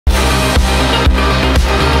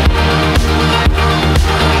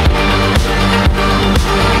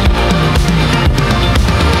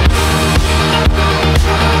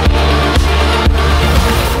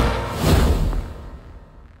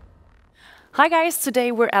Hi guys,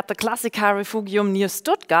 today we're at the Classica Refugium near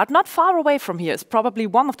Stuttgart, not far away from here. It's probably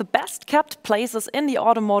one of the best kept places in the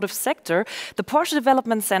automotive sector, the Porsche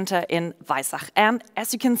Development Centre in Weissach. And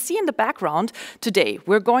as you can see in the background, today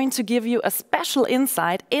we're going to give you a special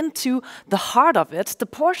insight into the heart of it, the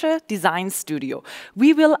Porsche Design Studio.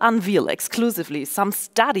 We will unveil exclusively some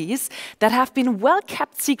studies that have been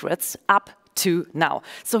well-kept secrets up to now.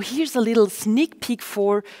 So here's a little sneak peek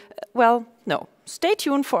for, well, no. Stay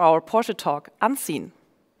tuned for our Porsche Talk Unseen.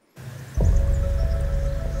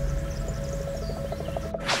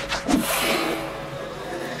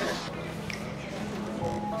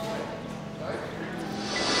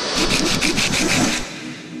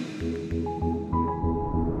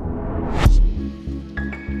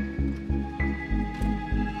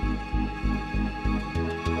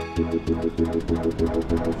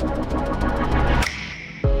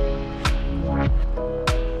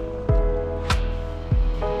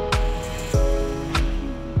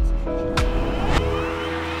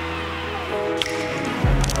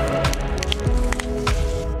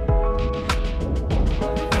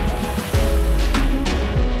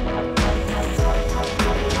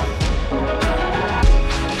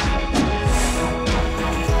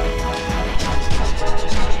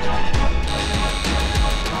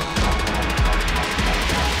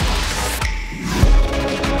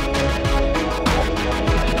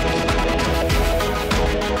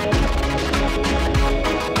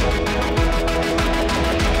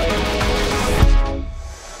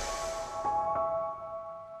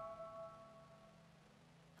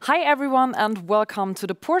 Hi everyone and welcome to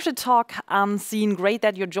the Porsche Talk Unseen. Great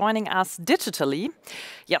that you're joining us digitally.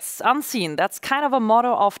 Yes, Unseen, that's kind of a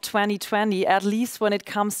motto of 2020, at least when it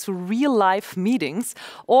comes to real life meetings.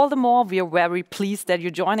 All the more we are very pleased that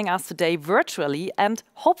you're joining us today virtually and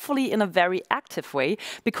hopefully in a very active way,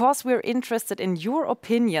 because we're interested in your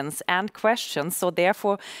opinions and questions. So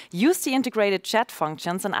therefore, use the integrated chat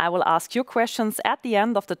functions and I will ask your questions at the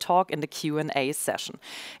end of the talk in the Q&A session.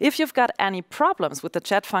 If you've got any problems with the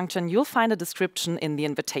chat function, you'll find a description in the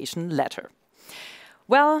invitation letter.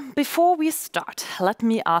 Well, before we start, let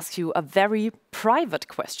me ask you a very private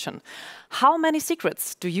question. How many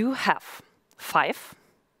secrets do you have? 5?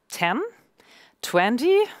 10?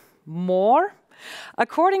 20? More?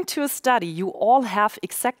 According to a study, you all have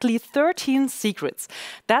exactly 13 secrets.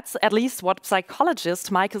 That's at least what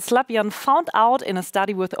psychologist Michael Slapian found out in a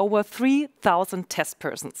study with over 3,000 test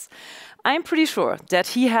persons. I'm pretty sure that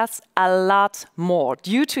he has a lot more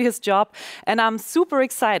due to his job, and I'm super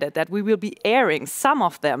excited that we will be airing some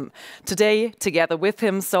of them today together with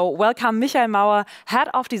him. So welcome Michael Mauer, Head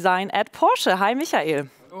of Design at Porsche. Hi, Michael.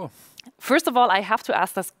 Hello. First of all, I have to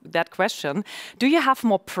ask that question. Do you have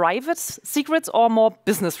more private secrets or more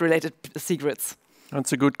business-related secrets?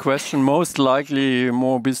 That's a good question. Most likely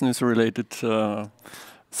more business-related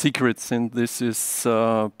secrets, and this is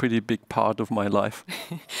a pretty big part of my life.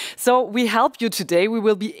 So we help you today. We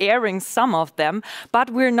will be airing some of them, but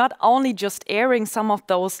we're not only just airing some of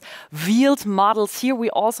those wheeled models here. We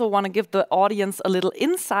also want to give the audience a little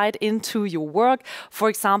insight into your work. For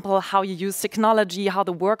example, how you use technology, how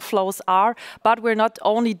the workflows are. But we're not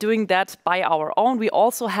only doing that by our own. We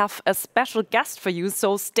also have a special guest for you.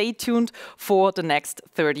 So stay tuned for the next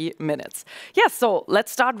 30 minutes. Yes, so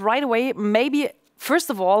let's start right away. Maybe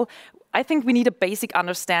first of all, I think we need a basic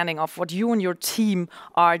understanding of what you and your team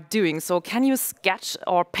are doing. So can you sketch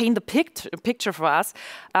or paint the picture for us,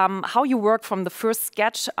 how you work from the first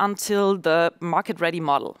sketch until the market-ready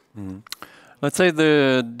model? Let's say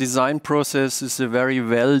the design process is a very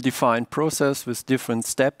well-defined process with different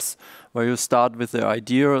steps, where you start with the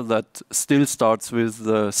idea that still starts with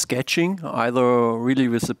the sketching, either really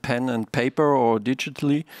with a pen and paper or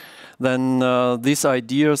digitally. Then these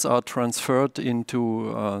ideas are transferred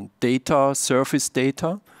into data, surface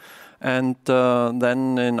data, and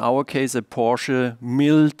then in our case a Porsche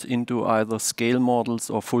milled into either scale models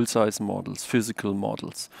or full-size models, physical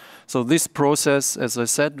models. So this process, as I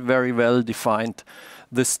said, very well defined.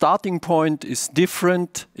 The starting point is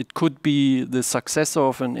different. It could be the successor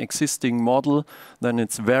of an existing model, then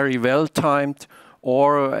it's very well timed.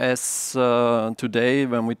 Or as today,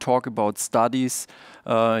 when we talk about studies,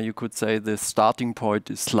 you could say the starting point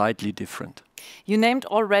is slightly different. You named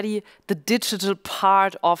already the digital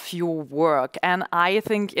part of your work, and I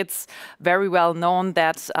think it's very well known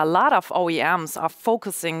that a lot of OEMs are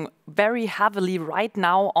focusing very heavily right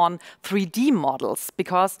now on 3D models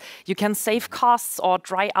because you can save costs or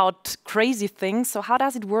try out crazy things. So how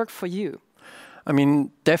does it work for you? I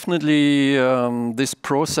mean, definitely this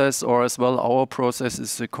process, or as well our process,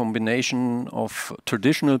 is a combination of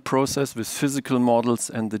traditional process with physical models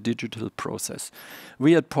and the digital process.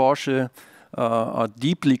 We at Porsche are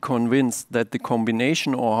deeply convinced that the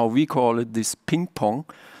combination, or how we call it, this ping pong,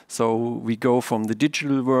 so we go from the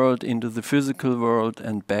digital world into the physical world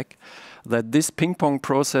and back, that this ping pong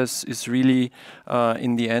process is really,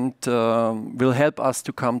 in the end, will help us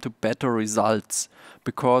to come to better results,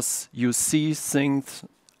 because you see things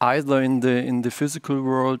either in the physical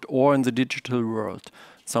world or in the digital world.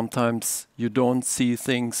 Sometimes you don't see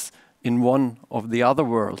things in one of the other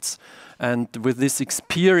worlds. And with this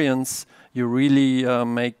experience, you really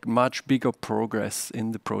make much bigger progress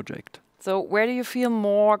in the project. So where do you feel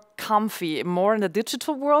more comfy? More in the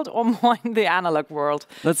digital world or more in the analog world?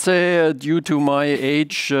 Let's say due to my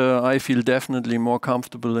age, I feel definitely more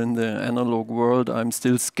comfortable in the analog world. I'm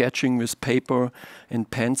still sketching with paper and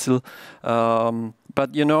pencil.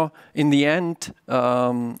 But you know, in the end,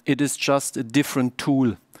 it is just a different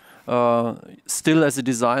tool. Still, as a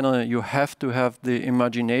designer, you have to have the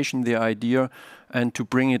imagination, the idea, and to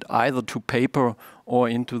bring it either to paper or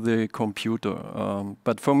into the computer.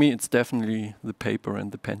 But for me, it's definitely the paper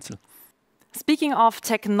and the pencil. Speaking of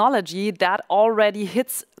technology, that already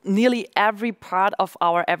hits nearly every part of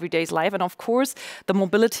our everyday life, and of course, the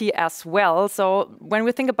mobility as well. So when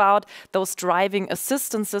we think about those driving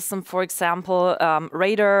assistance systems, for example,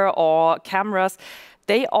 radar or cameras,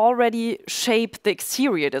 they already shape the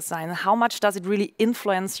exterior design. How much does it really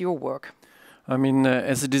influence your work? I mean,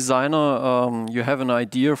 as a designer, you have an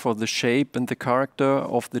idea for the shape and the character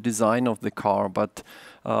of the design of the car, but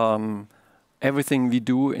everything we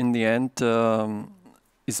do in the end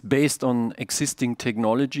is based on existing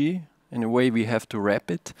technology. In a way, we have to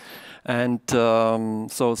wrap it. And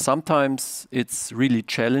so sometimes it's really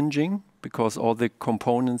challenging, because all the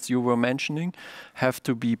components you were mentioning have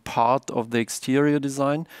to be part of the exterior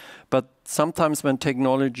design. But sometimes when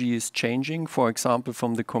technology is changing, for example,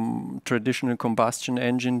 from the traditional combustion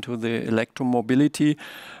engine to the electromobility,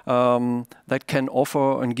 that can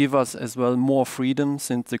offer and give us as well more freedom,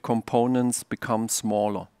 since the components become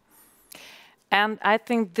smaller. And I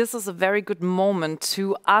think this is a very good moment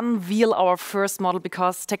to unveil our first model,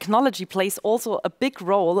 because technology plays also a big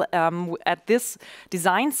role at this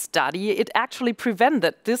design study. It actually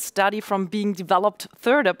prevented this study from being developed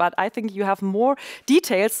further, but I think you have more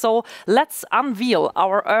details. So let's unveil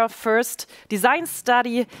our first design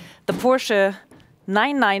study, the Porsche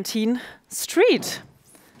 919 Street.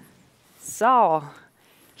 So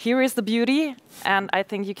here is the beauty, and I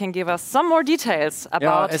think you can give us some more details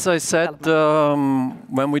about. Yeah, as I said,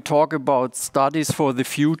 when we talk about studies for the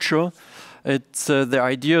future, it's the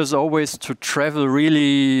idea is always to travel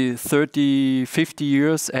really 30, 50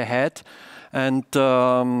 years ahead and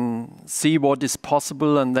see what is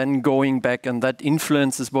possible, and then going back, and that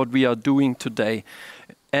influences what we are doing today.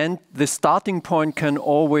 And the starting point can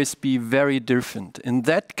always be very different. In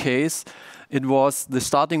that case, the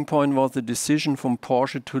starting point was the decision from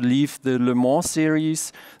Porsche to leave the Le Mans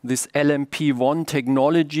series, this LMP1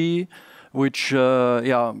 technology, which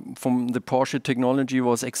from the Porsche technology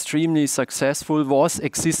was extremely successful, was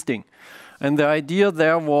existing. And the idea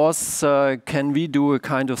there was, can we do a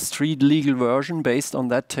kind of street legal version based on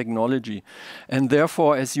that technology? And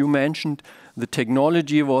therefore, as you mentioned, the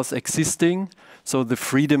technology was existing, so the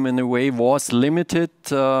freedom in a way was limited.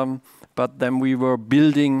 But then we were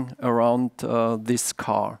building around this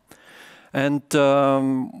car. And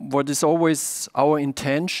what is always our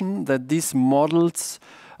intention, that these models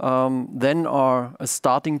then are a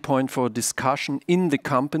starting point for discussion in the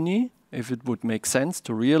company, if it would make sense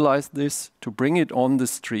to realize this, to bring it on the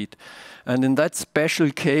street. And in that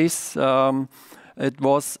special case, it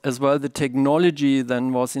was as well the technology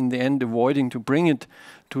then was in the end avoiding to bring it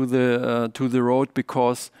to the road,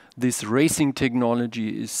 because this racing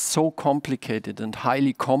technology is so complicated and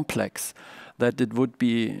highly complex that it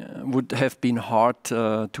would have been hard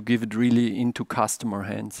to give it really into customer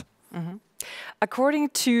hands. Mm-hmm. According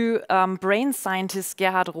to brain scientist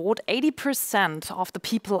Gerhard Roth, 80% of the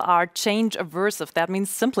people are change aversive. That means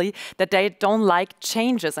simply that they don't like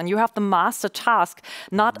changes. And you have the master task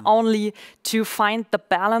not only to find the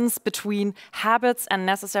balance between habits and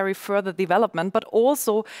necessary further development, but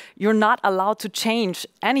also you're not allowed to change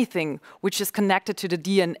anything which is connected to the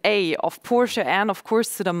DNA of Porsche and, of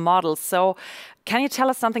course, to the model. So can you tell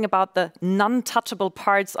us something about the non-touchable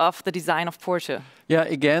parts of the design of Porsche? Yeah,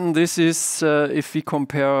 again, this is, if we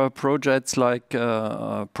compare projects like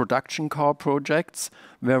production car projects,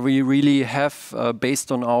 where we really have,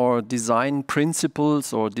 based on our design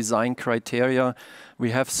principles or design criteria, we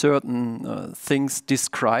have certain things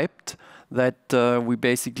described that we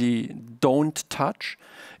basically don't touch.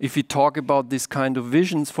 if we talk about this kind of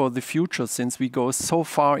visions for the future, since we go so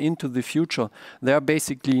far into the future, there are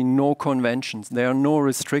basically no conventions, there are no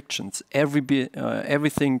restrictions.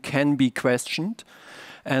 Everything can be questioned.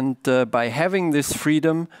 And by having this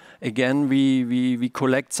freedom, again, we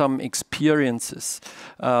collect some experiences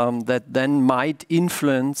that then might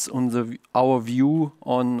influence on our view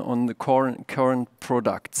on the current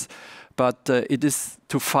products. But it is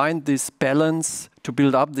to find this balance, to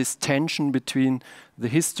build up this tension between the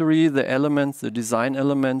history, the elements, the design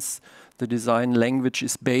language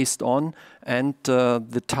is based on, and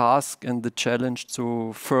the task and the challenge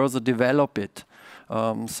to further develop it.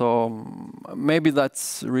 So maybe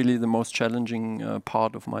that's really the most challenging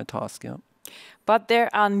part of my task, yeah. But there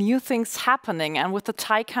are new things happening, and with the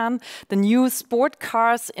Taycan, the new sport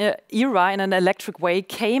cars era in an electric way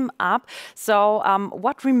came up. So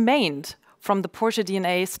what remained from the Porsche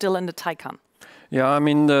DNA still in the Taycan? Yeah, I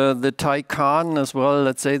mean, the Taycan as well,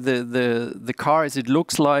 let's say the car as it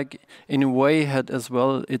looks like, in a way had as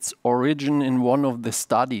well its origin in one of the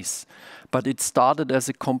studies. But it started as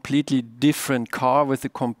a completely different car with a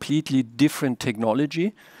completely different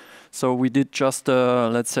technology. So we did just a,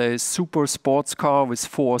 let's say, super sports car with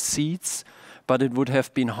 4 seats, but it would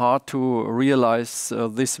have been hard to realize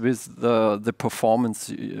this with the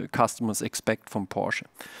performance customers expect from Porsche.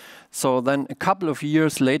 So then a couple of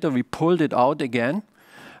years later, we pulled it out again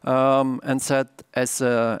and said as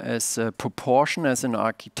a proportion, as an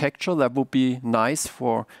architecture, that would be nice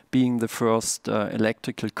for being the first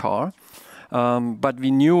electrical car. But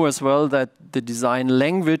we knew as well that the design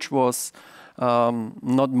language was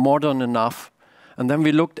not modern enough. And then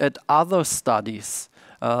we looked at other studies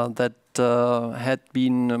that had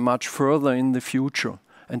been much further in the future,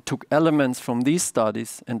 and took elements from these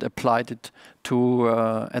studies and applied it to,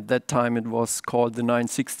 at that time it was called the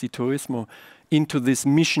 960 Turismo, into this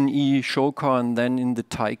Mission E show car and then in the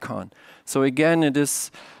Taycan. So again,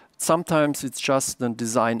 sometimes it's just a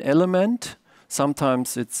design element,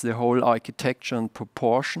 sometimes it's the whole architecture and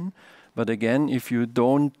proportion. But again, if you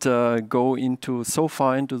don't go so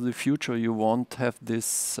far into the future, you won't have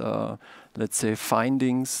this, let's say,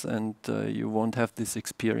 findings, and you won't have this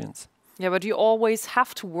experience. Yeah, but you always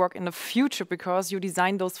have to work in the future because you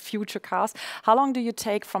design those future cars. How long do you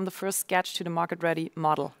take from the first sketch to the market-ready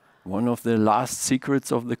model? One of the last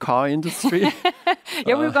secrets of the car industry.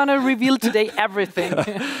 Yeah, we're going to reveal today everything,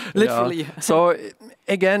 literally. Yeah. So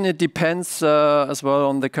again, it depends as well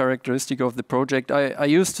on the characteristic of the project. I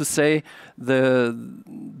used to say the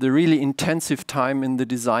really intensive time in the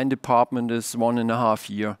design department is 1.5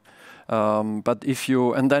 years. But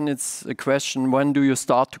and then it's a question, when do you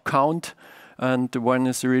start to count? And when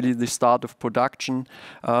is really the start of production?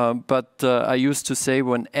 But I used to say,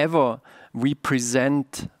 whenever we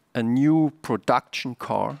present a new production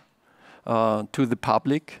car to the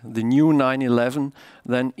public, the new 911,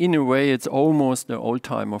 then in a way it's almost an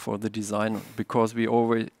old-timer for the designer, because we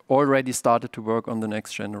already started to work on the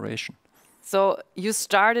next generation. So you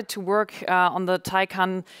started to work on the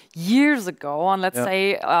Taycan years ago, and let's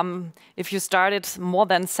say if you started more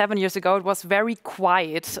than 7 years ago, it was very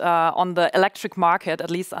quiet on the electric market, at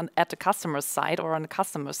least at the customer's side or on the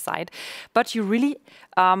customer's side. But you really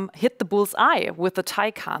hit the bull's eye with the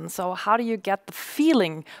Taycan. So how do you get the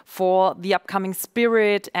feeling for the upcoming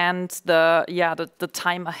spirit and the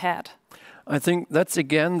time ahead? I think that's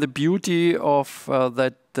again the beauty of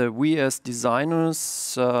that we as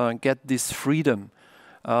designers get this freedom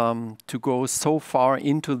to go so far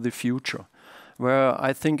into the future, where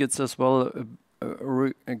I think it's as well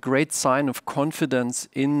a great sign of confidence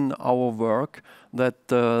in our work that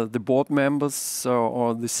the board members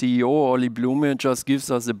or the CEO, Oli Blume, just gives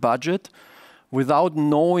us a budget without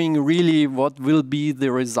knowing really what will be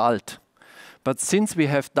the result. But since we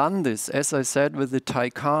have done this, as I said with the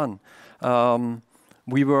Taycan,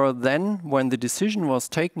 we were then, when the decision was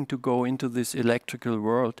taken to go into this electrical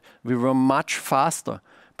world, we were much faster,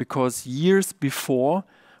 because years before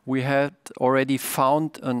we had already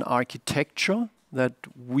found an architecture that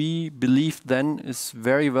we believed then is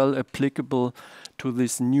very well applicable to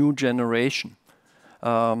this new generation.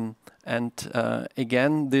 Again,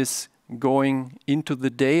 this going into the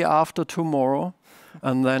day after tomorrow,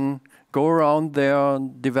 and then go around there,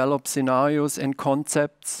 develop scenarios and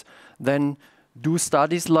concepts, then do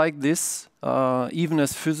studies like this, even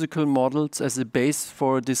as physical models, as a base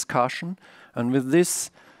for a discussion. And with this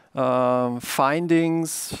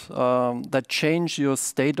findings that change your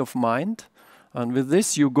state of mind. And with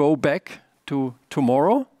this, you go back to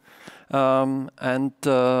tomorrow. I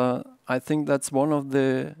think that's one of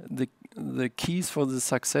the keys for the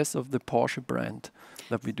success of the Porsche brand,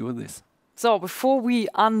 that we do this. So before we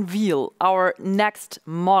unveil our next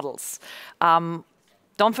models,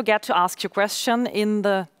 don't forget to ask your question in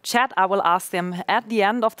the chat. I will ask them at the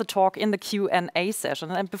end of the talk in the Q&A session.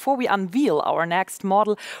 And before we unveil our next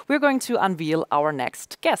model, we're going to unveil our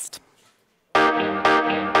next guest.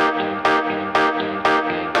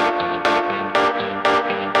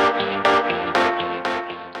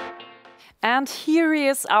 And here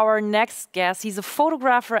is our next guest. He's a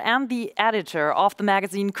photographer and the editor of the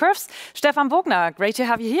magazine Curves, Stefan Wogner. Great to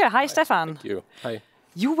have you here. Hi, Stefan. Thank you. Hi.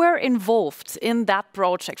 You were involved in that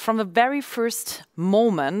project from the very first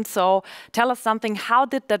moment. So tell us something. How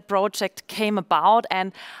did that project came about,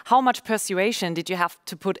 and how much persuasion did you have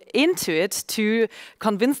to put into it to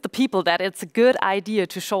convince the people that it's a good idea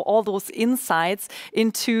to show all those insights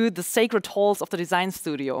into the sacred halls of the design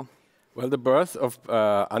studio? Well, the birth of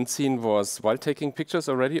Unseen was while taking pictures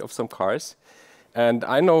already of some cars. And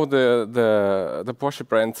I know the Porsche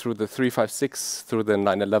brand through the 356, through the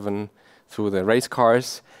 911, through the race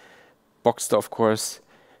cars, Boxster, of course.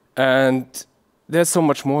 And there's so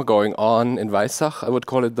much more going on in Weissach. I would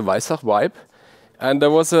call it the Weissach vibe. And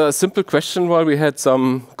there was a simple question while we had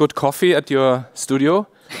some good coffee at your studio.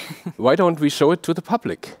 Why don't we show it to the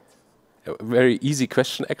public? A very easy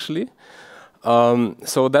question, actually.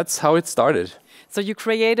 So that's how it started. So you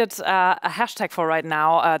created a hashtag for right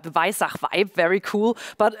now, the Weissach vibe, very cool.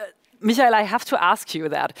 But Michael, I have to ask you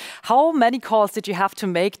that. How many calls did you have to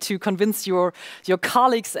make to convince your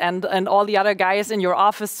colleagues and all the other guys in your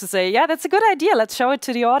office to say, yeah, that's a good idea, let's show it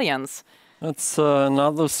to the audience? That's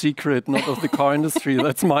another secret, not of the car industry.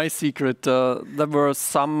 That's my secret. There were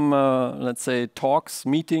some, let's say, talks,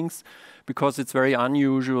 meetings, because it's very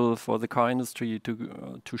unusual for the car industry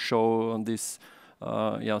to show this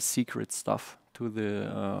secret stuff to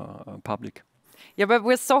the public. Yeah, but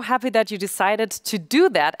we're so happy that you decided to do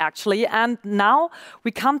that, actually. And now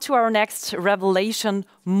we come to our next revelation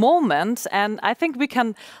moment. And I think we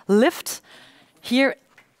can lift here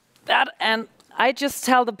that. And I just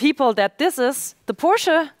tell the people that this is the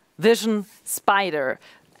Porsche Vision Spider.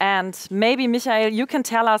 And maybe, Michael, you can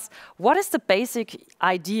tell us, what is the basic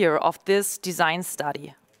idea of this design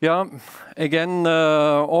study? Yeah, again,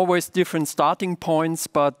 always different starting points,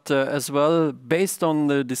 but as well, based on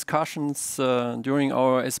the discussions during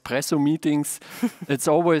our espresso meetings, it's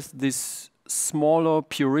always this smaller,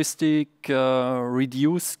 puristic,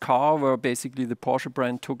 reduced car where basically the Porsche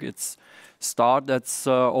brand took its start. That's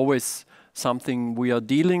always something we are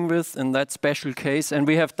dealing with in that special case. And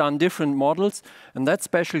we have done different models. In that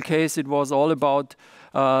special case, it was all about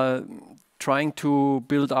trying to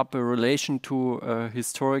build up a relation to a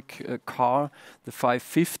historic car, the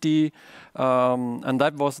 550, and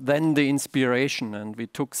that was then the inspiration. And we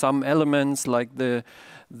took some elements like the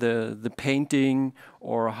painting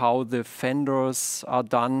or how the fenders are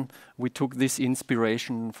done. We took this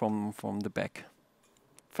inspiration from the back.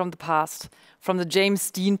 From the past, from the James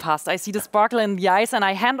Dean past. I see the sparkle in the eyes, and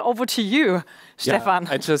I hand over to you, Stefan.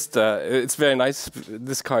 I just, it's very nice.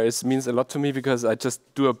 This car means a lot to me because I just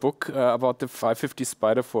do a book about the 550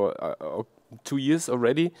 Spider for 2 years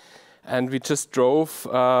already. And we just drove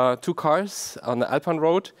 2 cars on the Alpine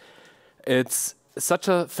Road. It's such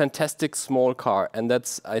a fantastic small car. And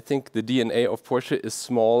that's, I think, the DNA of Porsche is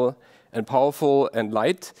small and powerful and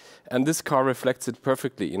light, and this car reflects it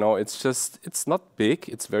perfectly. You know, it's not big,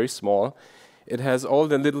 it's very small. It has all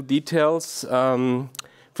the little details from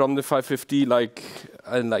the 550, like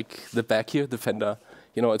the back here, the fender.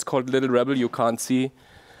 You know, it's called Little Rebel, you can't see.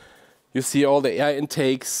 You see all the air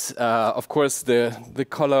intakes. Of course, the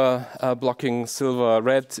color blocking silver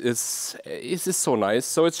red is so nice.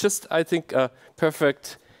 So it's just, I think, a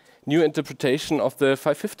perfect new interpretation of the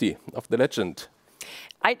 550, of the legend.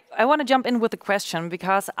 I want to jump in with a question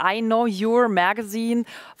because I know your magazine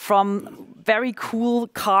from very cool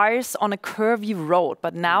cars on a curvy road,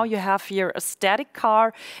 but now you have here a static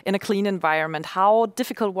car in a clean environment. How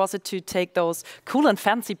difficult was it to take those cool and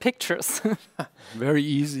fancy pictures? Very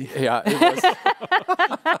easy. Yeah, it was.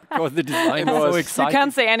 Because the design was so exciting. You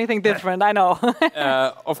can't say anything different, I know.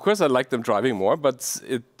 Of course, I like them driving more, but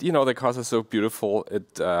you know, the cars are so beautiful.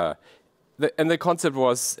 And the concept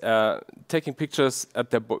was taking pictures at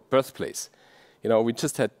their birthplace. You know, we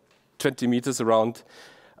just had 20 meters around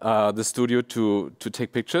the studio to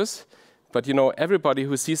take pictures. But you know, everybody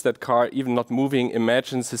who sees that car, even not moving,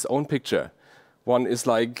 imagines his own picture. One is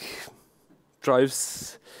like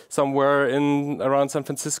drives somewhere around San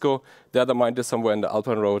Francisco. The other mind is somewhere in the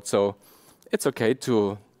Alpine Road. So it's okay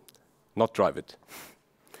to not drive it.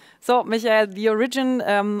 So, Michael, the origin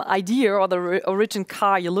idea or the origin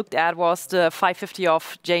car you looked at was the 550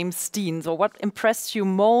 of James Dean. So what impressed you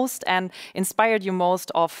most and inspired you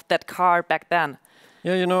most of that car back then?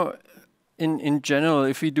 Yeah, you know, in general,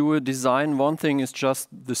 if we do a design, one thing is just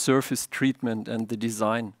the surface treatment and the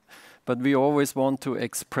design. But we always want to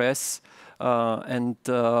express and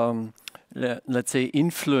let's say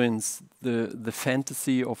influence the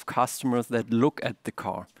fantasy of customers that look at the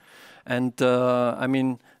car. And I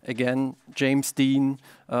mean, again, James Dean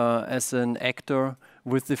as an actor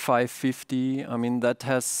with the 550, I mean,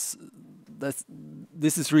 this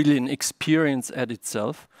is really an experience at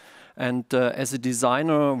itself. And as a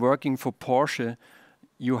designer working for Porsche,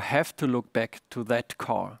 you have to look back to that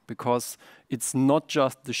car because it's not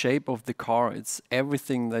just the shape of the car, it's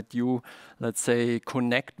everything that you, let's say,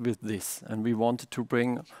 connect with this. And we wanted to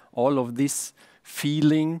bring all of this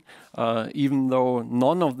feeling, even though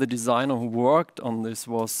none of the designer who worked on this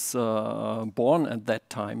was born at that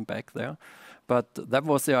time back there. But that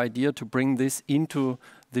was the idea, to bring this into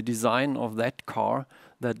the design of that car,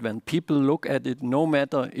 that when people look at it, no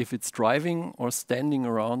matter if it's driving or standing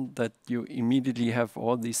around, that you immediately have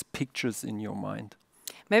all these pictures in your mind.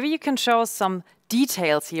 Maybe you can show us some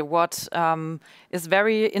details here, what is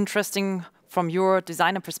very interesting from your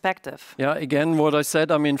designer perspective. Yeah, again, what I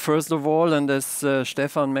said, I mean, first of all, and as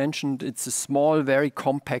Stefan mentioned, it's a small, very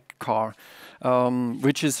compact car,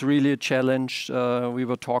 which is really a challenge. We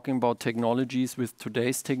were talking about technologies with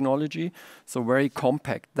today's technology, so very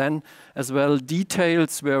compact. Then as well,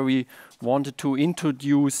 details where we wanted to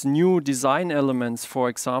introduce new design elements, for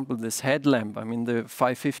example, this headlamp. I mean, the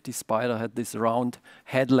 550 Spider had these round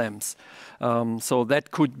headlamps. So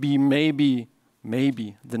that could be maybe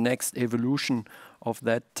the next evolution of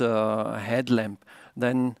that headlamp.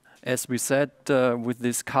 Then, as we said, with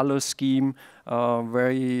this color scheme,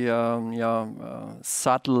 very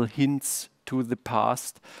subtle hints to the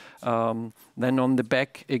past. Then on the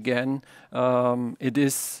back again, it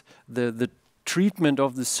is the treatment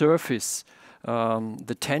of the surface,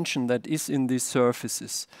 the tension that is in these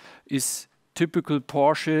surfaces is typical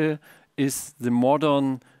Porsche, is the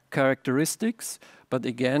modern characteristics. But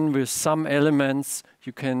again, with some elements,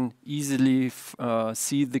 you can easily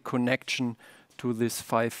see the connection to this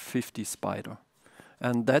 550 Spider.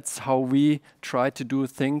 And that's how we try to do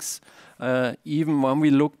things, even when we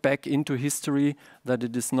look back into history, that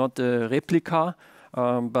it is not a replica,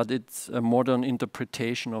 but it's a modern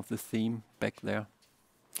interpretation of the theme back there.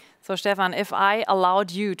 So, Stefan, if I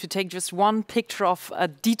allowed you to take just one picture of a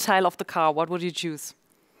detail of the car, what would you choose?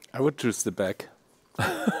 I would choose the back.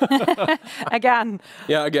 Again.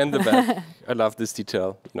 Yeah, again the back. I love this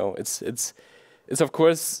detail. You know, it's of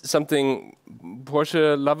course something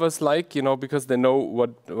Porsche lovers like, you know, because they know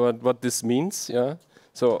what this means. Yeah.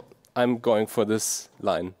 So I'm going for this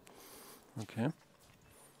line. Okay.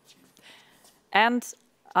 And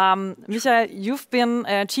Michael, you've been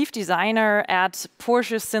a chief designer at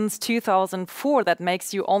Porsche since 2004. That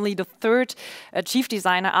makes you only the third chief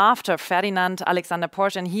designer after Ferdinand Alexander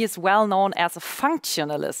Porsche, and he is well known as a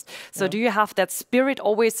functionalist. So do you have that spirit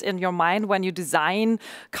always in your mind when you design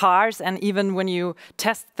cars and even when you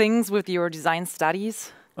test things with your design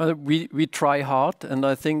studies? We try hard, and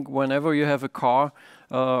I think whenever you have a car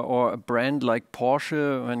or a brand like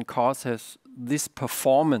Porsche, when cars has this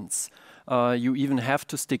performance, you even have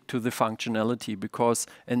to stick to the functionality, because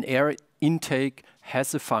an air intake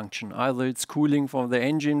has a function. Either it's cooling from the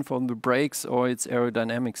engine, from the brakes, or it's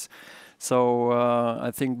aerodynamics. So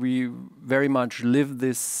I think we very much live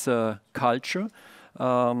this culture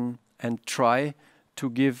and try to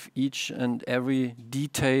give each and every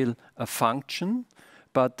detail a function.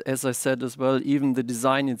 But as I said as well, even the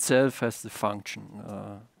design itself has the function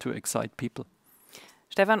to excite people.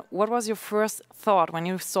 Stefan, what was your first thought when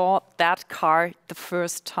you saw that car the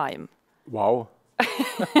first time? Wow.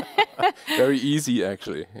 Very easy,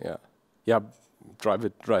 actually. Yeah. Yeah, drive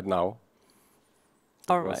it right now.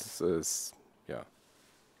 All right. Yeah.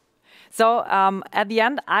 So at the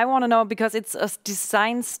end, I want to know, because it's a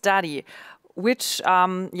design study, which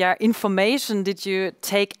information did you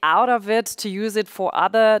take out of it to use it for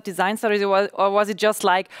other design studies, or was it just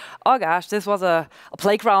like, oh gosh, this was a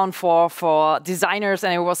playground for designers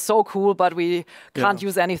and it was so cool, but we can't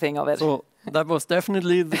use anything of it? So that was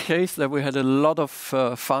definitely the case, that we had a lot of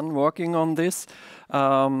fun working on this.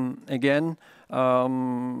 Again,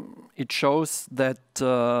 it shows that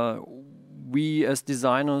we as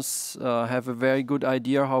designers have a very good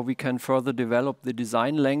idea how we can further develop the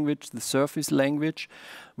design language, the surface language.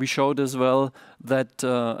 We showed as well that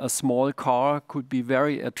a small car could be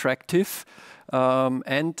very attractive.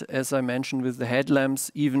 And as I mentioned with the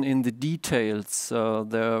headlamps, even in the details,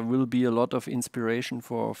 there will be a lot of inspiration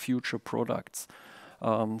for future products.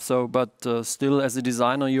 But still, as a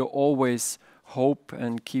designer, you always hope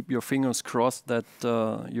and keep your fingers crossed that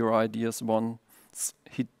your ideas once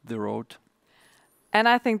hit the road. And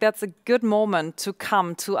I think that's a good moment to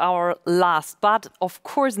come to our last, but of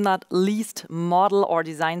course not least, model or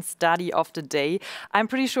design study of the day. I'm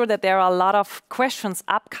pretty sure that there are a lot of questions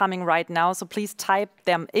upcoming right now, so please type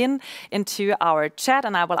them into our chat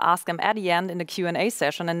and I will ask them at the end in the Q&A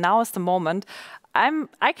session. And now is the moment.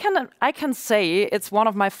 I can say it's one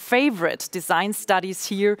of my favorite design studies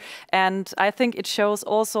here, and I think it shows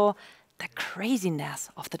also the craziness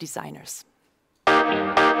of the designers.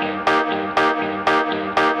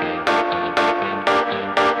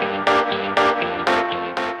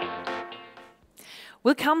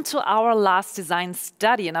 We'll come to our last design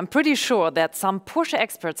study, and I'm pretty sure that some Porsche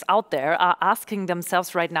experts out there are asking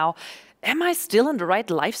themselves right now, am I still in the right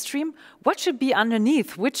live stream? What should be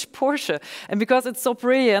underneath which Porsche? And because it's so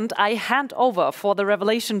brilliant, I hand over for the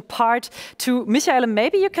revelation part to Michael.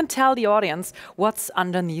 Maybe you can tell the audience what's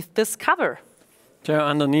underneath this cover. Yeah,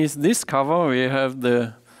 underneath this cover we have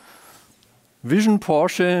the Vision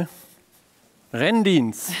Porsche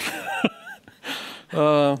Renndienst.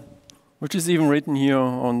 Which is even written here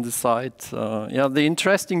on the side. Yeah, the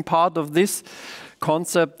interesting part of this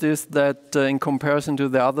concept is that in comparison to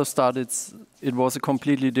the other studies, it was a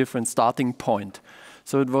completely different starting point.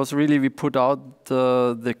 So it was really, we put out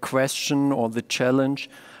the question or the challenge,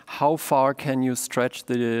 how far can you stretch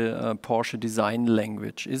the Porsche design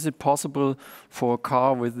language? Is it possible for a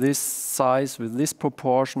car with this size, with this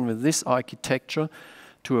proportion, with this architecture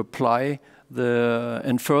to apply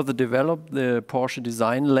and further develop the Porsche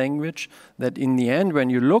design language, that in the end, when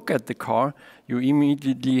you look at the car, you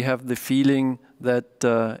immediately have the feeling that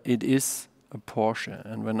it is a Porsche.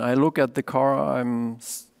 And when I look at the car, I'm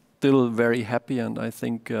still very happy, and I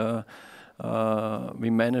think we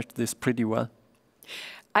managed this pretty well.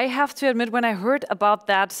 I have to admit, when I heard about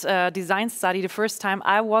that design study the first time,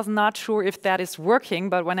 I was not sure if that is working.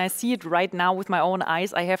 But when I see it right now with my own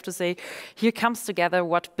eyes, I have to say, here comes together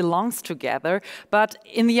what belongs together. But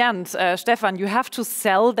in the end, Stefan, you have to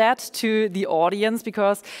sell that to the audience,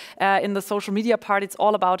 because in the social media part, it's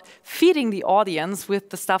all about feeding the audience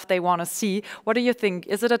with the stuff they want to see. What do you think?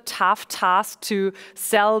 Is it a tough task to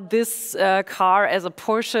sell this car as a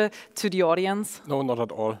Porsche to the audience? No, not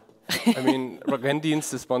at all. I mean,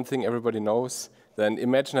 Renndienst is one thing everybody knows. Then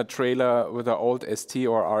imagine a trailer with an old ST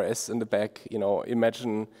or RS in the back. You know,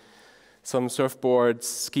 imagine some surfboards,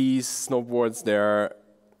 skis, snowboards there.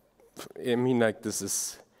 I mean, like, this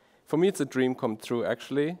is, for me, it's a dream come true,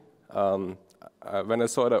 actually. When I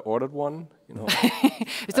saw it, I ordered one. You know,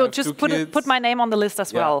 so just put my name on the list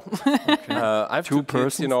as well. Okay. I have two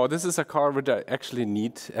kids. You know, this is a car which I actually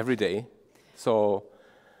need every day. So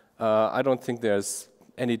I don't think there's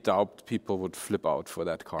any doubt people would flip out for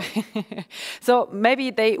that car. So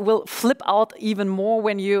maybe they will flip out even more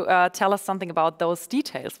when you tell us something about those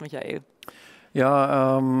details, Michael.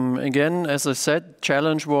 Yeah, again, as I said,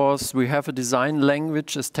 challenge was we have a design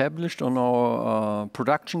language established on our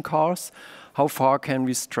production cars. How far can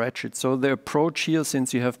we stretch it? So the approach here,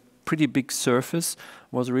 since you have pretty big surface,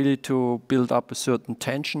 was really to build up a certain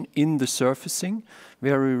tension in the surfacing,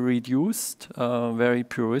 very reduced, very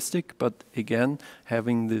puristic, but again,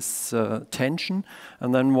 having this tension.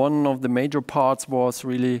 And then one of the major parts was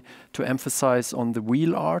really to emphasize on the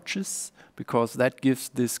wheel arches, because that gives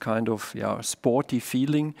this kind of sporty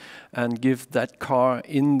feeling and give that car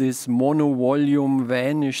in this mono-volume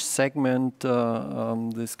vanish segment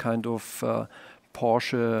this kind of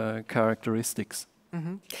Porsche characteristics.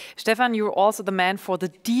 Mm-hmm. Stefan, you're also the man for the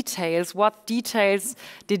details. What details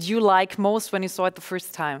did you like most when you saw it the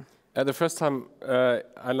first time? The first time,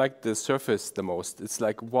 I liked the surface the most. It's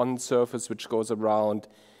like one surface which goes around.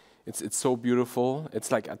 It's so beautiful.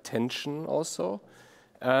 It's like attention also.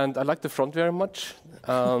 And I like the front very much.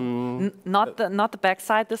 Not the back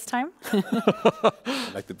side this time?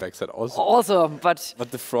 I like the back side also. Also, but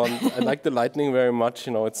the front, I like the lighting very much.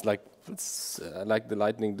 You know, I like the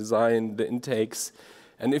lighting design, the intakes.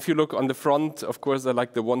 And if you look on the front, of course, I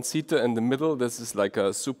like the one-seater in the middle. This is like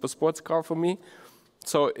a super sports car for me.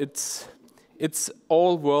 So it's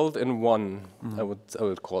all world in one, I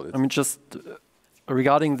would call it. I mean, just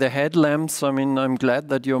regarding the headlamps, I mean, I'm glad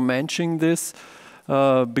that you're mentioning this.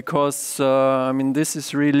 because I mean, this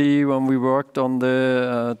is really when we worked on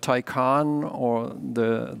the Taycan or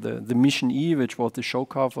the Mission E, which was the show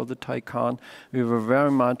car for the Taycan. We were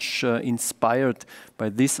very much inspired by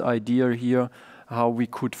this idea here, how we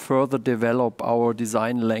could further develop our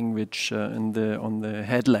design language on the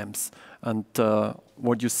headlamps. And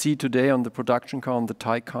what you see today on the production car, on the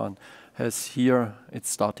Taycan, has here its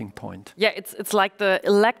starting point. Yeah, it's like the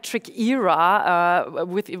electric era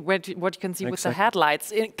with what you can see with the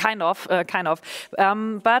headlights, kind of.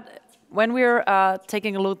 But when we're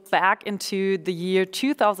taking a look back into the year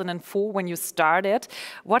 2004, when you started,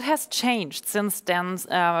 what has changed since then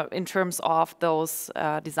in terms of those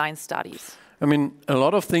design studies? I mean, a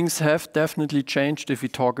lot of things have definitely changed if we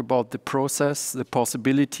talk about the process, the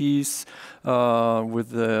possibilities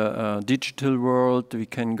with the digital world. We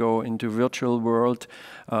can go into virtual world.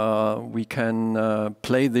 We can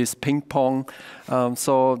play this ping pong.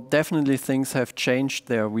 So definitely things have changed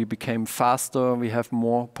there. We became faster. We have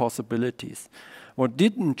more possibilities. What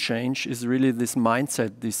didn't change is really this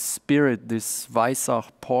mindset, this spirit, this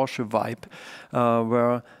Weissach Porsche vibe,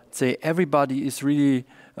 where say everybody is really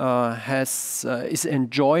is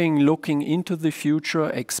enjoying looking into the future,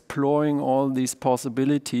 exploring all these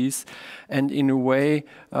possibilities, and in a way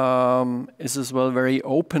is as well very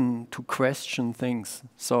open to question things.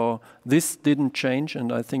 So this didn't change,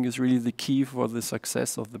 and I think is really the key for the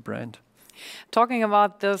success of the brand. Talking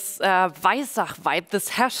about this Weissach vibe, this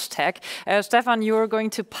hashtag, Stefan, you're going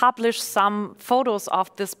to publish some photos of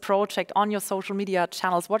this project on your social media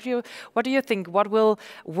channels. What do you think? What will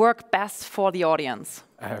work best for the audience?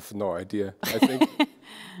 I have no idea. I think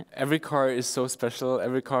every car is so special.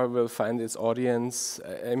 Every car will find its audience.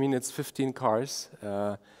 I mean, it's 15 cars.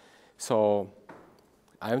 So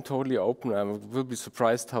I'm totally open. I will be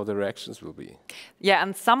surprised how the reactions will be. Yeah,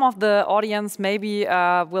 and some of the audience maybe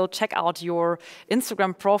will check out your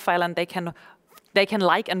Instagram profile and they can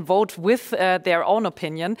like and vote with their own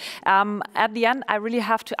opinion. At the end, I really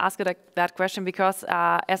have to ask that question because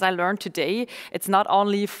as I learned today, it's not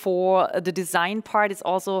only for the design part, it's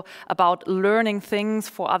also about learning things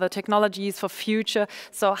for other technologies, for future.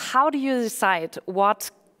 So how do you decide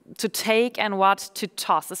what to take and what to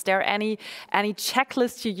toss? Is there any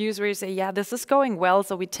checklist you use where you say, yeah, this is going well,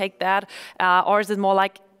 so we take that? Or is it more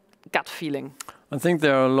like gut feeling? I think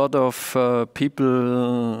there are a lot of people,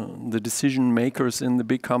 the decision makers in the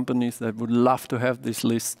big companies that would love to have this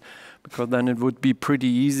list, because then it would be pretty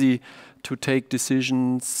easy to take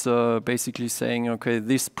decisions basically saying, okay,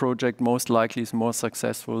 this project most likely is more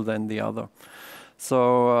successful than the other.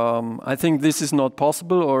 So I think this is not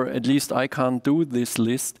possible, or at least I can't do this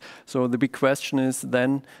list. So the big question is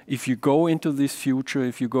then, if you go into this future,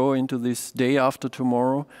 if you go into this day after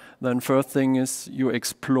tomorrow, then first thing is you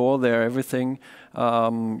explore there everything.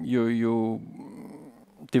 You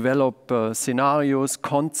develop scenarios,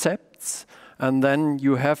 concepts, and then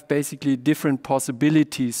you have basically different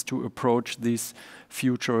possibilities to approach these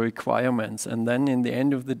future requirements. And then in the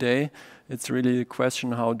end of the day, it's really a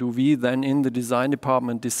question, how do we then in the design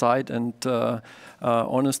department decide? And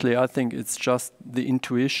honestly, I think it's just the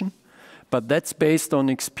intuition. But that's based on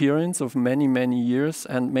experience of many, many years.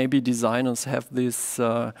 And maybe designers have this,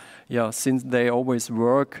 since they always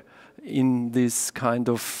work in this kind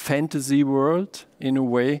of fantasy world, in a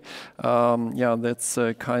way. That's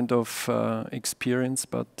a kind of experience,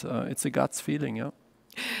 but it's a guts feeling, yeah.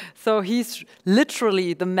 So he's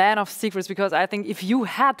literally the man of secrets, because I think if you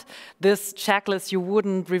had this checklist, you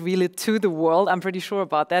wouldn't reveal it to the world. I'm pretty sure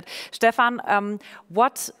about that. Stefan,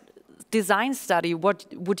 what design study, what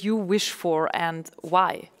would you wish for and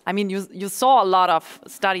why? I mean, you saw a lot of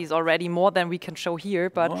studies already, more than we can show here,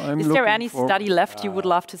 but is there any study left you would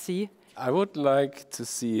love to see? I would like to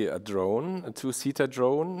see a drone, a two-seater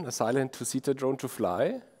drone, a silent two-seater drone to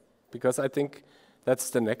fly, because I think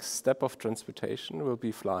that's the next step of transportation, will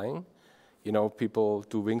be flying. You know, people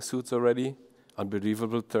do wingsuits already,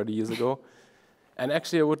 unbelievable 30 years ago. And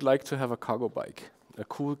actually, I would like to have a cargo bike, a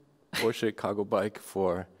cool Porsche cargo bike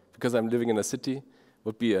because I'm living in a city,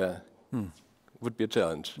 would be a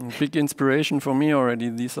challenge. Big inspiration for me already.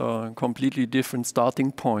 These are completely different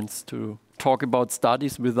starting points to talk about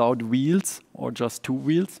studies without wheels or just two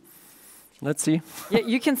wheels. Let's see. Yeah,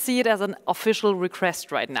 you can see it as an official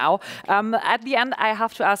request right now. At the end, I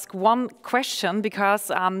have to ask one question,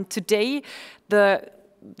 because today the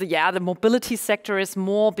mobility sector is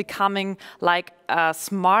more becoming like a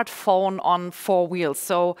smartphone on 4 wheels.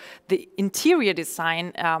 So the interior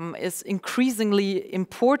design is increasingly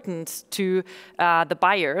important to the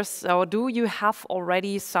buyers. So do you have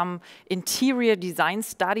already some interior design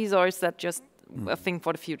studies, or is that just a thing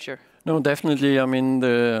for the future? No, definitely. I mean,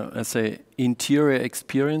 the, let's say, interior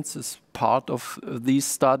experience is part of these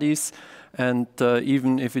studies. And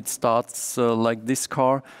even if it starts like this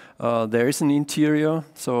car, there is an interior.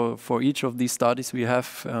 So for each of these studies, we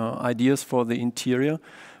have ideas for the interior.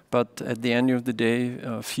 But at the end of the day,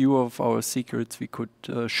 a few of our secrets we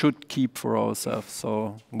should keep for ourselves.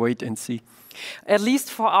 So wait and see. At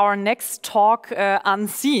least for our next talk,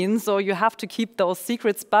 unseen, so you have to keep those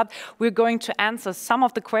secrets, but we're going to answer some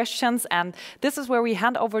of the questions, and this is where we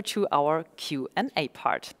hand over to our Q&A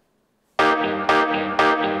part.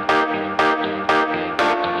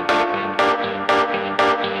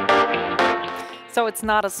 So it's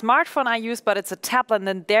not a smartphone I use, but it's a tablet,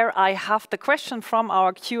 and there I have the question from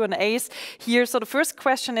our Q&As here. So the first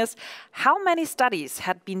question is, how many studies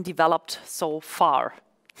had been developed so far?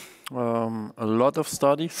 A lot of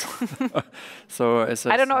studies. So as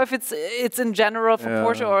I don't know if it's in general for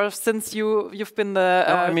Porsche, or since you've been the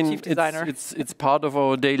chief designer. It's part of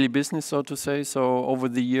our daily business, so to say. So over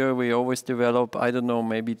the year we always develop, I don't know,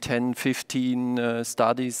 maybe 10, 15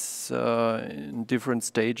 studies in different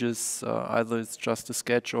stages. Either it's just a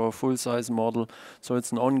sketch or a full-size model. So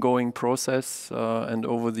it's an ongoing process, and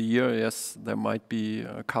over the year, yes, there might be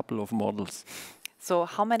a couple of models. So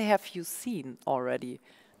how many have you seen already?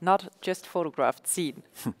 Not just photographed, seen.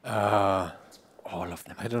 All of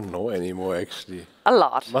them. I don't know anymore, actually. A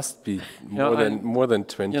lot. Must be more than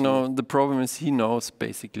 20. You know, the problem is he knows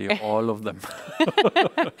basically all of them.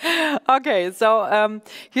 Okay, so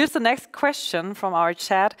here's the next question from our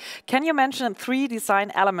chat. Can you mention 3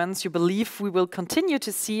 design elements you believe we will continue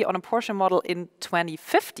to see on a Porsche model in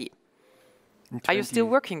 2050? Are you still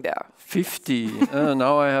working there? 50.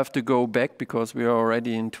 Now I have to go back because we are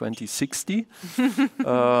already in 2060.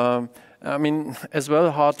 I mean, as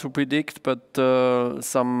well, hard to predict, but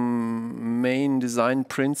some main design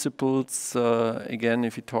principles, again,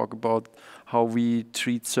 if you talk about how we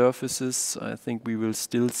treat surfaces, I think we will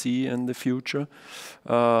still see in the future.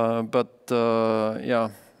 Yeah,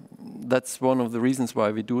 that's one of the reasons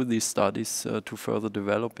why we do these studies, to further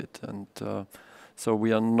develop it. And so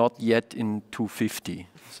we are not yet in 250.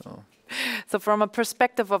 So from a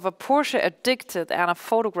perspective of a Porsche addicted and a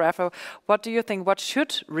photographer, what do you think, what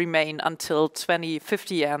should remain until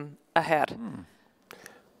 2050 and ahead?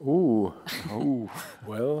 Ooh.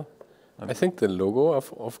 Well, I think the logo,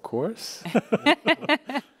 of course.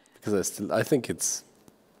 Because I think it's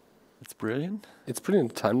brilliant. It's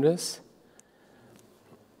brilliant, timeless.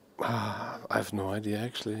 I have no idea,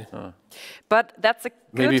 actually. But that's a good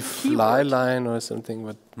maybe keyword. fly line or something.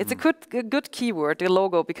 But it's a good keyword, the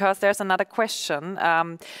logo, because there's another question.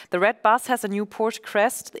 The red bus has a new Porsche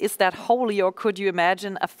crest. Is that holy, or could you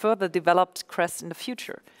imagine a further developed crest in the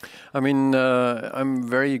future? I mean, I'm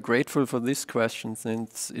very grateful for this question,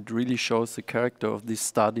 since it really shows the character of these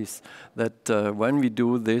studies, that when we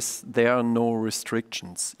do this, there are no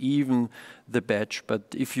restrictions, even the badge.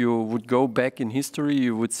 But if you would go back in history,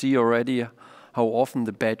 you would see already how often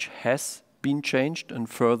the badge has been changed and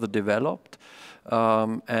further developed.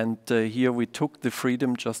 Here we took the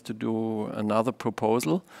freedom just to do another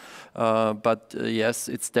proposal. Yes,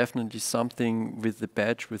 it's definitely something with the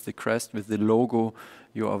badge, with the crest, with the logo,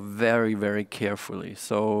 you are very, very carefully.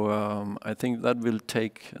 So I think that will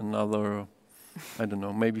take another, I don't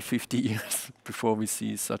know, maybe 50 years before we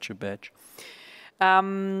see such a badge.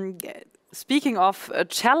 Speaking of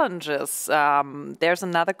challenges, there's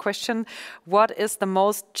another question. What is the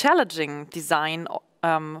most challenging design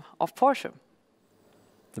of Porsche?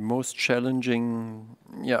 The most challenging,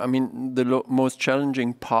 yeah, I mean, the most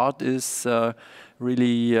challenging part is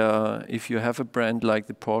really if you have a brand like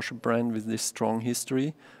the Porsche brand with this strong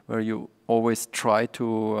history, where you always try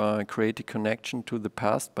to create a connection to the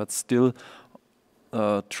past, but still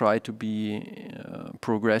try to be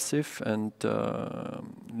progressive and,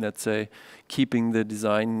 let's say, keeping the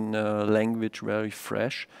design language very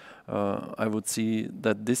fresh. I would see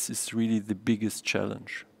that this is really the biggest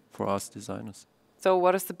challenge for us designers. So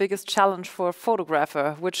what is the biggest challenge for a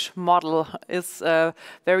photographer? Which model is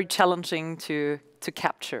very challenging to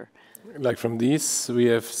capture? Like from these we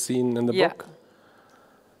have seen in the book?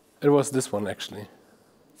 It was this one, actually.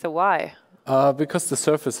 So why? Because the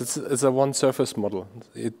surface, it's a one surface model.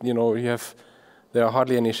 There are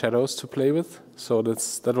hardly any shadows to play with, so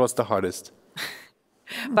that was the hardest.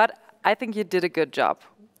 But I think you did a good job.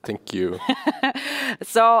 Thank you.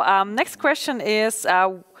 So next question is,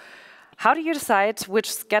 how do you decide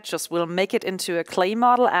which sketches will make it into a clay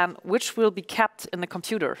model and which will be kept in the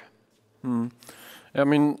computer? I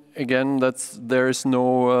mean, again, there is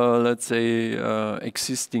no, let's say,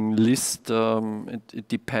 existing list. It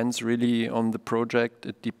depends really on the project.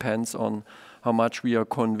 It depends on how much we are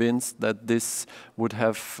convinced that this would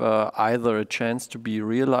have either a chance to be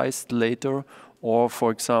realized later, or, for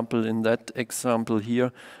example, in that example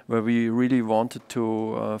here, where we really wanted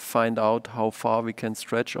to find out how far we can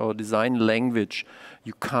stretch our design language.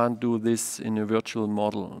 You can't do this in a virtual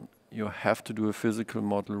model. You have to do a physical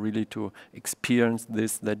model really to experience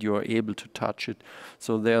this, that you are able to touch it.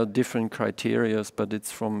 So there are different criteria, but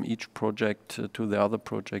it's from each project to the other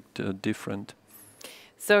project different.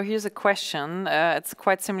 So here's a question. It's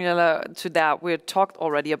quite similar to that we talked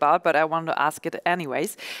already about, but I want to ask it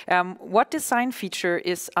anyways. What design feature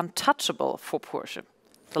is untouchable for Porsche?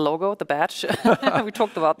 The logo, the badge? We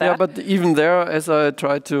talked about that. Yeah, but even there, as I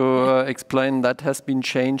tried to explain, that has been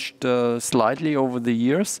changed slightly over the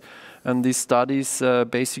years. And these studies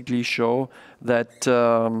basically show that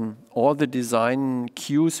all the design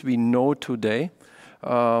cues we know today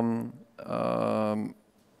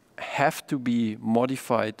have to be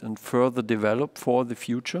modified and further developed for the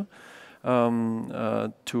future in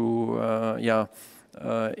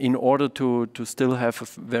order to still have a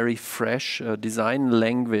very fresh design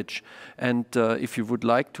language. And if you would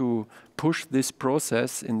like to push this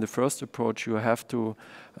process in the first approach, you have to,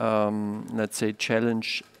 let's say,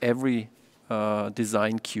 challenge every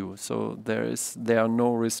design cue. So there are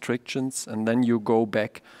no restrictions, and then you go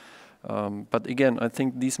back. But again, I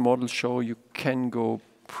think these models show you can go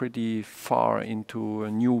pretty far into a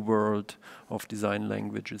new world of design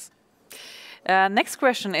languages. Next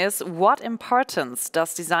question is, what importance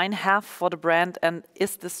does design have for the brand, and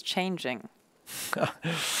is this changing?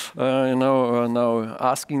 Now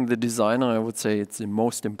asking the designer, I would say it's the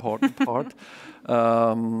most important part.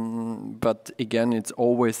 But again, it's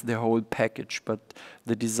always the whole package. But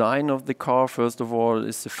the design of the car, first of all,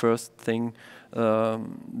 is the first thing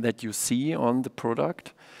that you see on the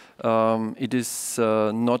product. It is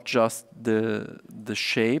not just the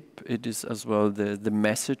shape, it is as well the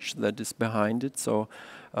message that is behind it. So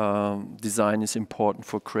design is important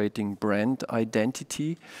for creating brand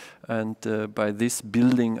identity, and by this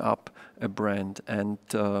building up a brand. And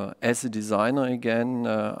as a designer, again,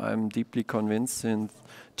 I'm deeply convinced in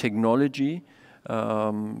technology.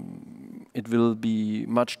 It will be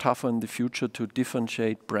much tougher in the future to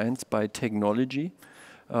differentiate brands by technology.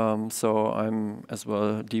 So I'm as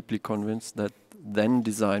well deeply convinced that then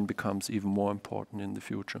design becomes even more important in the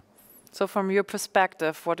future. So from your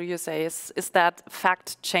perspective, what do you say? Is that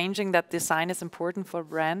fact changing, that design is important for a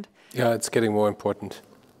brand? Yeah, it's getting more important,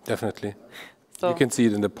 definitely. So you can see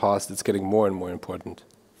it in the past, it's getting more and more important.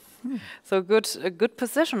 So a good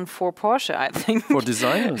position for Porsche, I think. For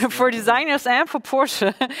designers. For designers and for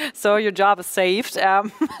Porsche. So your job is saved.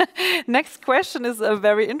 Next question is a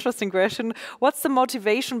very interesting question. What's the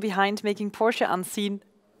motivation behind making Porsche unseen?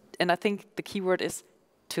 And I think the keyword is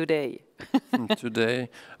today. Today.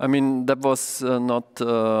 I mean, that was not,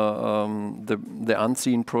 the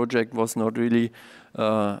Unseen project was not really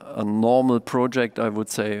a normal project, I would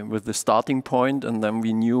say, with the starting point, and then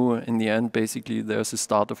we knew in the end basically there's a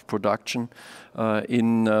start of production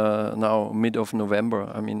in now mid of November.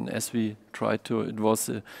 I mean, as we tried to, it was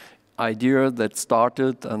an idea that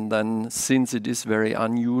started, and then since it is very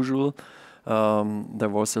unusual, there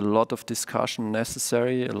was a lot of discussion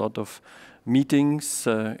necessary, a lot of meetings,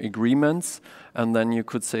 agreements, and then you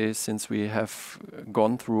could say, since we have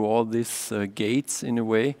gone through all these gates in a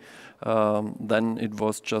way, then it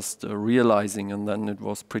was just realizing, and then it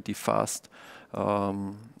was pretty fast.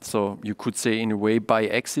 So you could say in a way by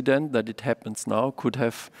accident that it happens now, could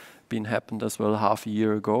have been happened as well half a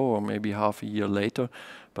year ago or maybe half a year later,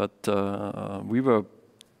 but we were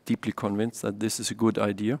deeply convinced that this is a good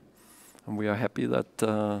idea, and we are happy that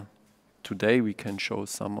today we can show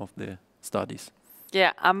some of the studies.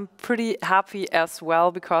 Yeah, I'm pretty happy as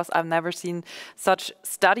well, because I've never seen such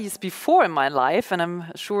studies before in my life, and I'm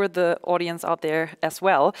sure the audience out there as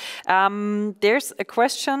well. There's a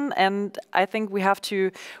question, and I think we have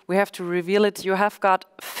to reveal it. You have got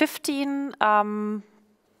 15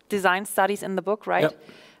 design studies in the book, right? Yep.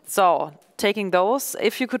 So taking those,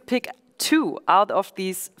 if you could pick 2 out of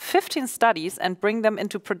these 15 studies and bring them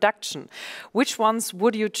into production, which ones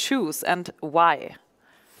would you choose and why?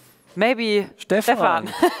 Maybe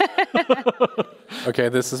Stefan. Okay,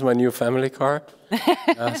 this is my new family car.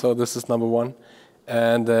 So this is number 1.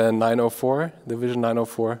 And the 904, the Vision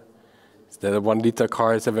 904. It's the 1-liter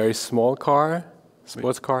car. It's a very small car,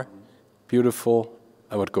 sports car. Beautiful.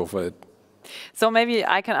 I would go for it. So maybe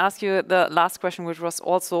I can ask you the last question, which was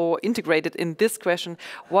also integrated in this question.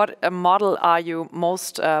 What model are you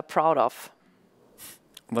most proud of?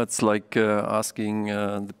 That's like asking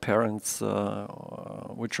the parents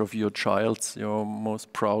which of your childs you're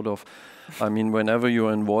most proud of. I mean, whenever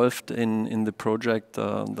you're involved in the project,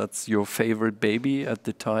 that's your favorite baby at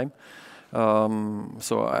the time.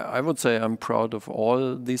 So I would say I'm proud of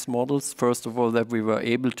all these models. First of all, that we were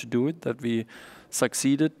able to do it, that we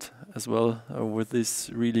succeeded as well with this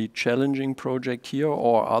really challenging project here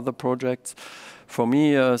or other projects. For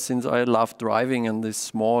me, since I love driving and these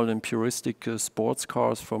small and puristic sports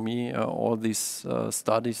cars, for me, all these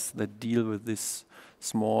studies that deal with these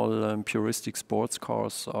small and puristic sports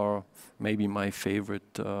cars are maybe my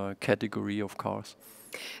favorite category of cars.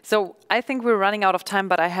 So I think we're running out of time,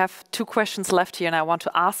 but I have 2 questions left here and I want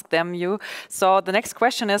to ask them you. So the next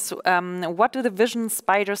question is, what do the Vision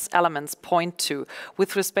Spyder's elements point to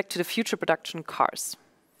with respect to the future production cars?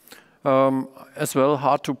 As well,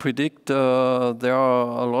 hard to predict. There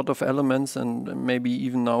are a lot of elements, and maybe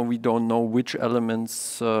even now we don't know which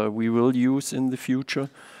elements we will use in the future.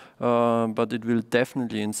 But it will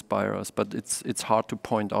definitely inspire us. But it's hard to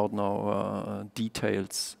point out now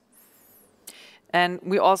details. And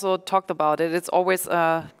we also talked about it. It's always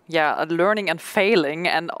a learning and failing,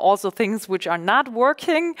 and also things which are not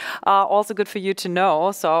working are also good for you to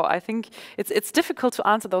know. So I think it's difficult to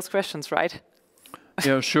answer those questions, right?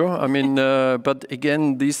 Yeah, sure. I mean, but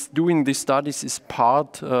again, doing these studies is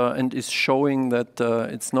part and is showing that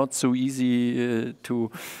it's not so easy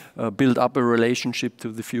to build up a relationship to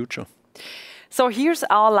the future. So here's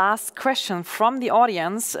our last question from the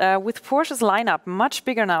audience. With Porsche's lineup much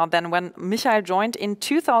bigger now than when Michael joined in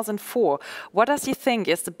 2004, what does he think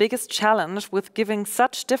is the biggest challenge with giving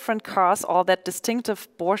such different cars all that distinctive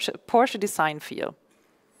Porsche design feel?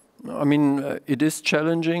 I mean, it is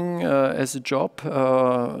challenging as a job,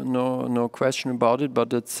 no question about it,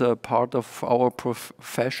 but it's part of our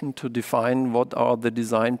profession to define what are the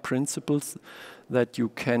design principles that you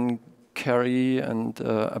can carry and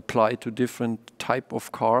apply to different type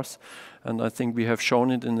of cars. And I think we have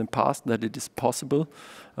shown it in the past that it is possible.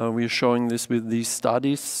 We are showing this with these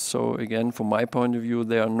studies. So again, from my point of view,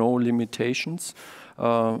 there are no limitations,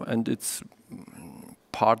 and it's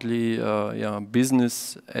partly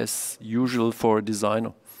business as usual for a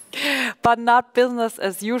designer. But not business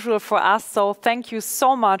as usual for us. So thank you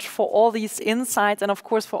so much for all these insights and of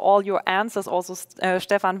course for all your answers also,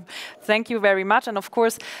 Stefan. Thank you very much. And of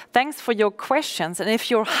course, thanks for your questions. And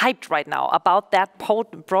if you're hyped right now about that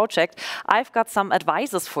project, I've got some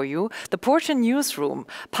advices for you. The Porsche Newsroom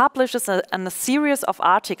publishes a series of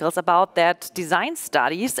articles about that design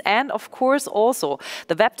studies, and of course also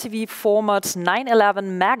the Web TV format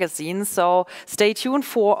 911 magazine. So stay tuned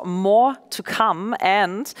for more to come.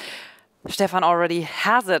 And Stefan already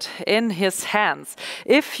has it in his hands.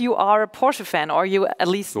 If you are a Porsche fan, or you at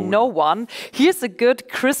least know one, here's a good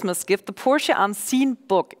Christmas gift. The Porsche Unseen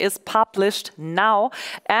book is published now,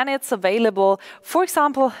 and it's available, for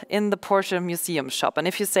example, in the Porsche Museum shop. And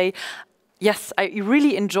if you say, yes, I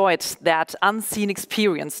really enjoyed that unseen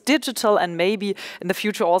experience, digital and maybe in the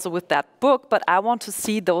future also with that book, but I want to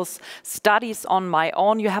see those studies on my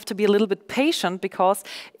own. You have to be a little bit patient because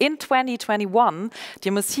in 2021, the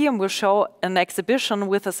museum will show an exhibition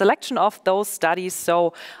with a selection of those studies.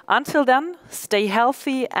 So until then, stay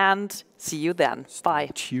healthy and see you then. Bye.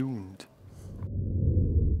 Stay tuned.